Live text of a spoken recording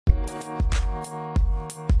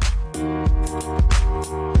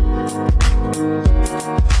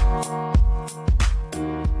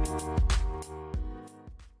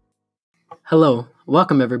Hello,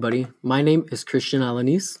 welcome everybody. My name is Christian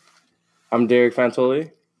Alanis. I'm Derek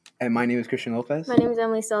Fantoli. And my name is Christian Lopez. My name is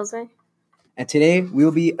Emily Stelzer. And today we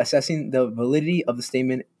will be assessing the validity of the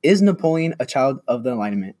statement, is Napoleon a child of the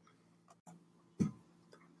Enlightenment?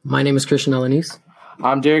 My name is Christian Alanis.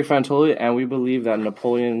 I'm Derek Fantoli, and we believe that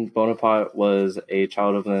Napoleon Bonaparte was a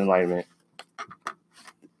child of the Enlightenment.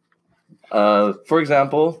 For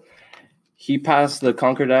example, he passed the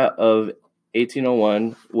Concordat of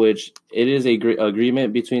 1801, which it is a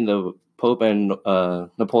agreement between the Pope and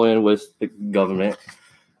Napoleon with the government,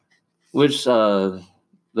 which the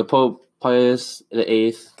Pope Pius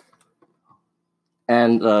VIII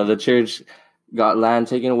and the Church got land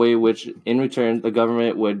taken away, which in return the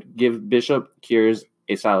government would give bishop cures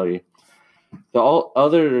a salary. The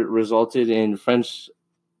other resulted in French.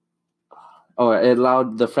 It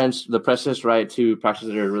allowed the Protestants right to practice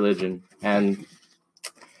their religion, and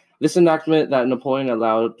this enactment that Napoleon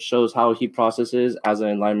allowed shows how he processes as an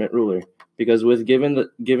Enlightenment ruler. Because with giving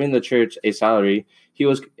the church a salary, he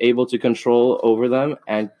was able to control over them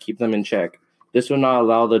and keep them in check. This would not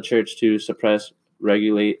allow the church to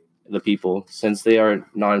regulate the people, since they are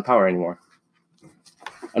not in power anymore.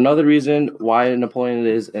 Another reason why Napoleon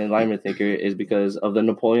is an Enlightenment thinker is because of the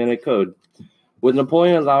Napoleonic Code. With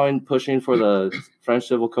Napoleon pushing for the French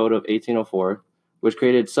Civil Code of 1804, which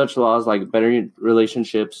created such laws like better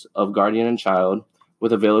relationships of guardian and child,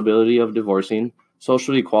 with availability of divorcing,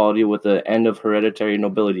 social equality with the end of hereditary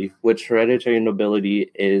nobility, which hereditary nobility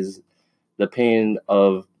is the pain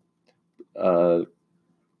of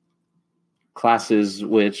classes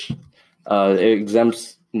which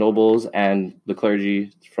exempts nobles and the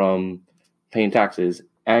clergy from paying taxes,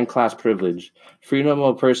 and class privilege, freedom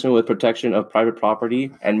of a person with protection of private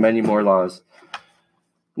property, and many more laws.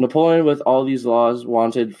 Napoleon, with all these laws,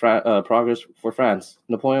 wanted progress for France.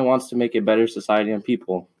 Napoleon wants to make a better society and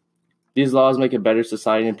people. These laws make a better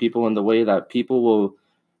society and people in the way that people will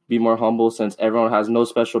be more humble, since everyone has no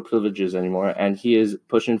special privileges anymore, and he is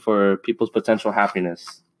pushing for people's potential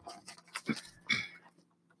happiness.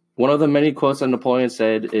 One of the many quotes that Napoleon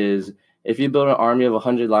said is, if you build an army of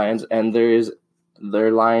 100 lions and their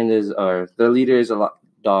leader is a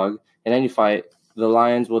dog, in any fight, the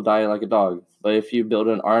lions will die like a dog. But if you build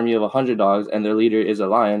an army of 100 dogs and their leader is a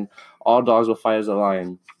lion, all dogs will fight as a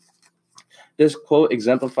lion. This quote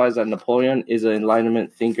exemplifies that Napoleon is an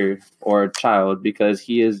Enlightenment thinker or child because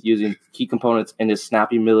he is using key components in his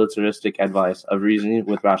snappy militaristic advice of reasoning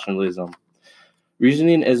with rationalism.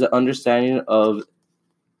 Reasoning is an understanding of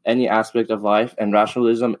any aspect of life, and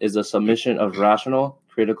rationalism is a submission of rational,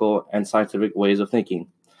 critical, and scientific ways of thinking.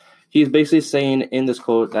 He's basically saying in this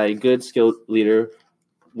quote that a good, skilled leader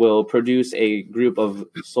will produce a group of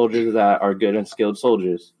soldiers that are good and skilled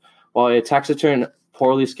soldiers, while a taciturn,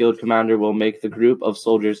 poorly skilled commander will make the group of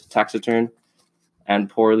soldiers taciturn and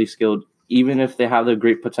poorly skilled, even if they have the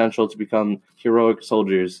great potential to become heroic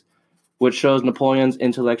soldiers, which shows Napoleon's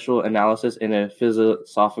intellectual analysis in a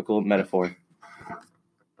philosophical metaphor.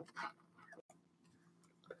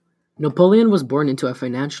 Napoleon was born into a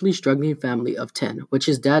financially struggling family of 10, which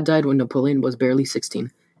his dad died when Napoleon was barely 16,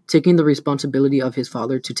 taking the responsibility of his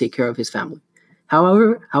father to take care of his family.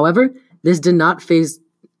 However, this did not faze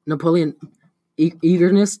Napoleon's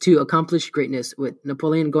eagerness to accomplish greatness, with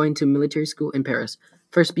Napoleon going to military school in Paris,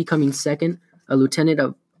 first becoming a lieutenant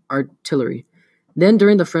of artillery. Then,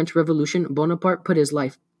 during the French Revolution, Bonaparte put his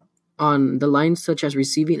life on the line, such as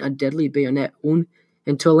receiving a deadly bayonet wound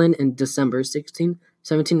in Toulon in December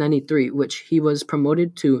 1793, which he was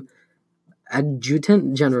promoted to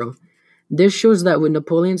adjutant general. This shows that with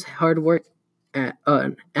Napoleon's hard work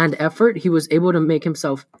and effort, he was able to make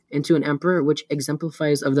himself into an emperor, which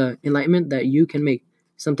exemplifies of the Enlightenment that you can make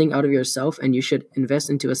something out of yourself and you should invest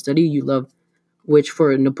into a study you love, which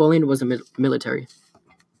for Napoleon was the military.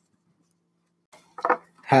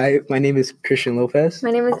 Hi, my name is Christian Lopez.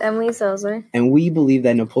 My name is Emily Selzer. And we believe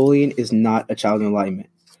that Napoleon is not a child of Enlightenment.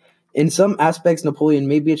 In some aspects, Napoleon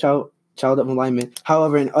may be a child of Enlightenment.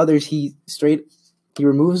 However, in others, he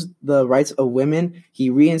removes the rights of women, he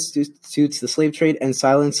reinstitutes the slave trade and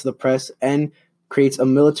silences the press, and creates a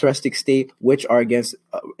militaristic state which are against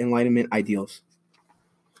Enlightenment ideals.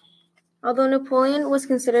 Although Napoleon was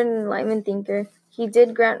considered an Enlightenment thinker, he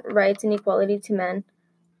did grant rights and equality to men,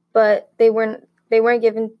 but they weren't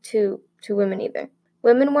given to women either.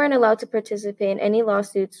 Women weren't allowed to participate in any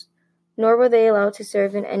lawsuits, nor were they allowed to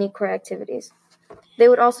serve in any court activities. They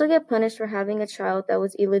would also get punished for having a child that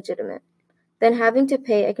was illegitimate, then having to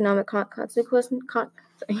pay economic consequences.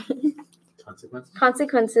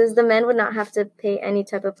 The men would not have to pay any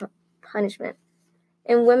type of punishment.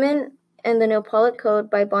 In Women and the Neapolitan Code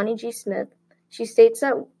by Bonnie G. Smith, she states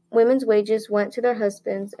that women's wages went to their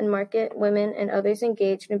husbands, and market women and others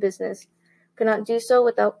engaged in business could not do so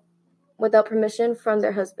without permission from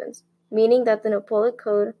their husbands, meaning that the Neapolitan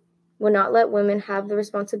Code would not let women have the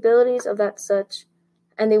responsibilities of that such,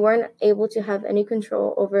 and they weren't able to have any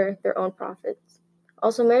control over their own profits.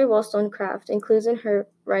 Also, Mary Wollstonecraft includes in her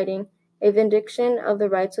writing a vindication of the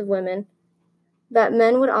rights of women, that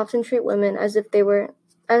men would often treat women as if they were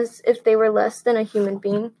less than a human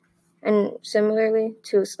being, and similarly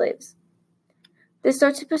to slaves. This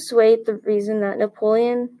starts to persuade the reason that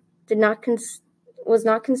Napoleon was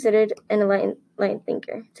not considered an enlightened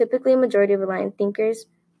thinker. Typically, a majority of enlightened thinkers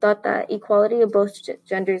thought that equality of both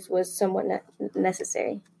genders was somewhat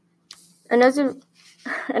necessary. Another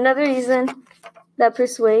reason that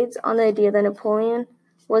persuades on the idea that Napoleon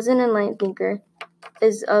was an enlightened thinker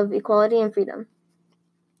is of equality and freedom.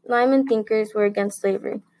 Enlightenment thinkers were against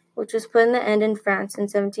slavery, which was put an end in France in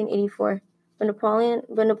 1784, when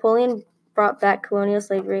Napoleon brought back colonial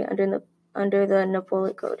slavery under the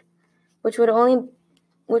Neapolitan Code, which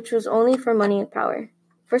was only for money and power.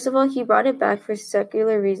 First of all, he brought it back for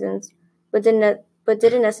secular reasons, but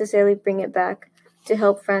didn't necessarily bring it back to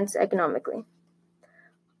help France economically.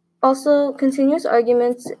 Also, continuous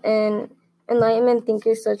arguments in Enlightenment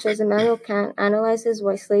thinkers such as Immanuel Kant analyzes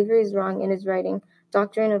why slavery is wrong in his writing,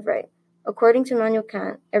 Doctrine of Right. According to Immanuel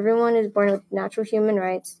Kant, everyone is born with natural human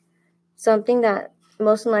rights, something that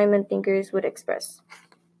most Enlightenment thinkers would express.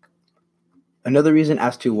 Another reason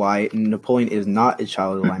as to why Napoleon is not a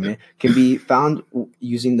child of Enlightenment can be found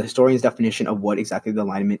using the historian's definition of what exactly the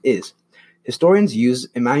Enlightenment is. Historians use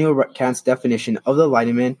Immanuel Kant's definition of the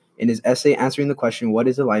Enlightenment in his essay answering the question, what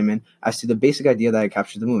is Enlightenment, as to the basic idea that it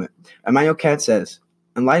captures the movement. Immanuel Kant says,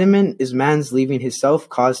 Enlightenment is man's leaving his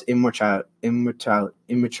self-caused immaturity.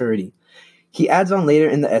 He adds on later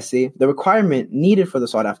in the essay, the requirement needed for the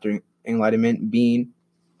sought-after enlightenment being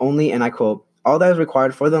only, and I quote, all that is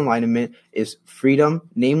required for the enlightenment is freedom,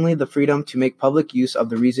 namely the freedom to make public use of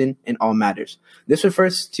the reason in all matters. This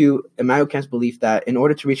refers to Immanuel Kant's belief that in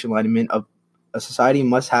order to reach enlightenment, a society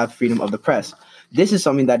must have freedom of the press. This is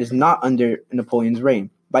something that is not under Napoleon's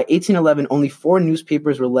reign. By 1811, only 4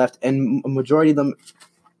 newspapers were left, and a majority of them,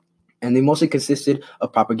 and they mostly consisted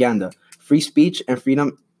of propaganda. Free speech and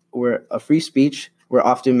freedom were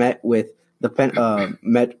often met with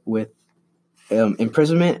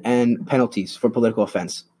imprisonment and penalties for political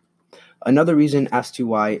offense. Another reason as to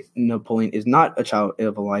why Napoleon is not a child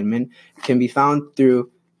of enlightenment can be found through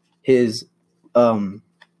his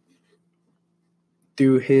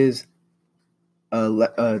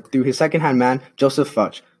second-hand man, Joseph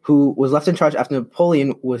Foch, who was left in charge after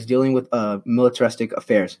Napoleon was dealing with militaristic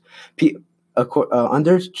affairs.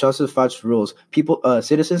 Under Joseph Foch's rules,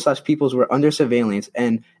 citizens/peoples were under surveillance,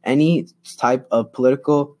 and any type of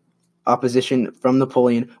political opposition from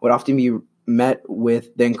Napoleon would often be met with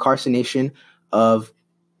the incarceration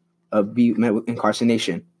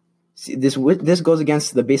This goes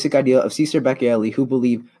against the basic idea of Cesare Beccaelli, who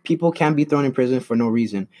believed people can be thrown in prison for no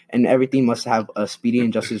reason, and everything must have a speedy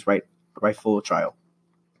and rightful trial.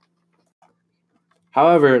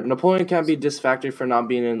 However, Napoleon can't be disfactored for not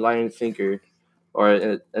being an enlightened thinker or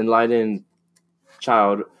an enlightened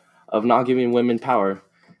child of not giving women power.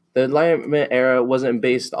 The Enlightenment era wasn't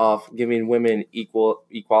based off giving women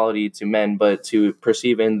equality to men, but to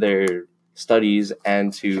perceive in their studies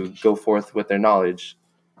and to go forth with their knowledge.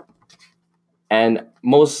 And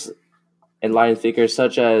most enlightened thinkers,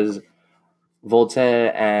 such as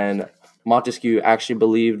Voltaire and Montesquieu, actually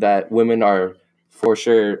believe that women are for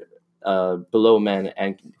sure below men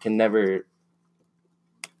and can never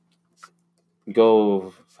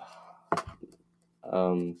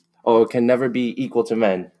can never be equal to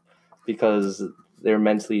men because they're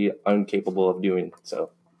mentally incapable of doing so.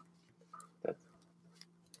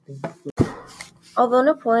 Although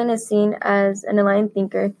Napoleon is seen as an enlightened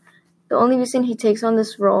thinker, the only reason he takes on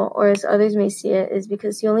this role, or as others may see it, is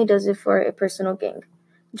because he only does it for a personal gain.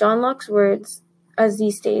 John Locke's words, as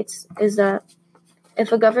he states, is that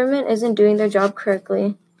if a government isn't doing their job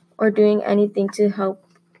correctly or doing anything to help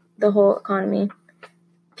the whole economy,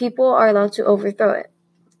 people are allowed to overthrow it.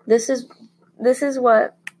 This is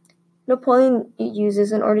what Napoleon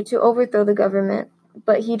uses in order to overthrow the government,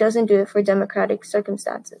 but he doesn't do it for democratic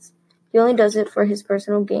circumstances. He only does it for his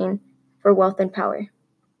personal gain, for wealth and power.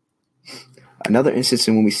 Another instance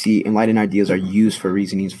in when we see enlightened ideas are used for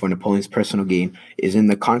reasonings for Napoleon's personal gain is in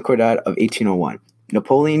the Concordat of 1801.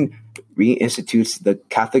 Napoleon reinstitutes the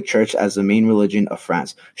Catholic Church as the main religion of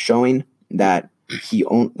France, showing that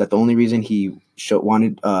the only reason he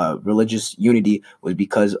wanted religious unity was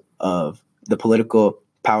because of the political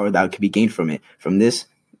power that could be gained from it. From this,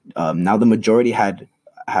 now the majority had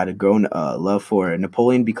a grown love for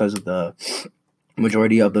Napoleon because of the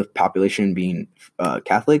majority of the population being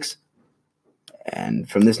Catholics, and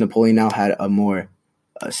from this, Napoleon now had a more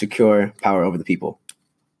secure power over the people.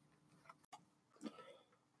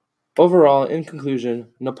 Overall, in conclusion,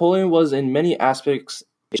 Napoleon was in many aspects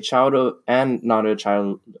a child of, and not a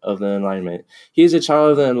child of the Enlightenment. He is a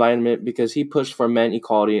child of the Enlightenment because he pushed for men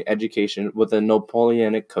equality and education with the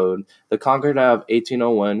Napoleonic Code, the Concordat of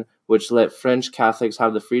 1801, which let French Catholics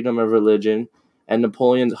have the freedom of religion, and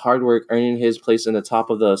Napoleon's hard work earning his place in the top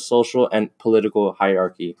of the social and political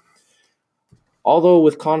hierarchy. Although,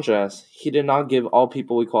 with contrast, he did not give all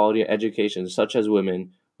people equality and education, such as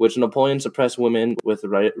women, which Napoleon suppressed women with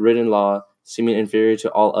written law, seeming inferior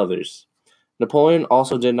to all others. Napoleon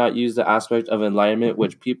also did not use the aspect of enlightenment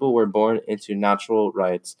which people were born into natural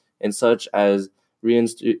rights, and such as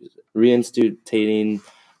reinstituting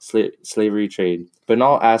slavery trade. But in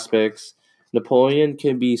all aspects, Napoleon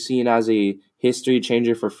can be seen as a history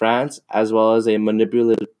changer for France, as well as a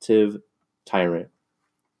manipulative tyrant.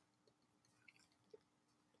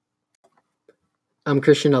 I'm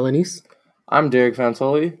Christian Alanis. I'm Derek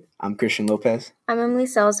Fantoli. I'm Christian Lopez. I'm Emily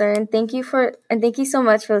Salazar, and thank you so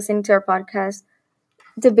much for listening to our podcast,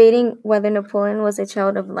 debating whether Napoleon was a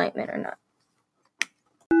child of enlightenment or not.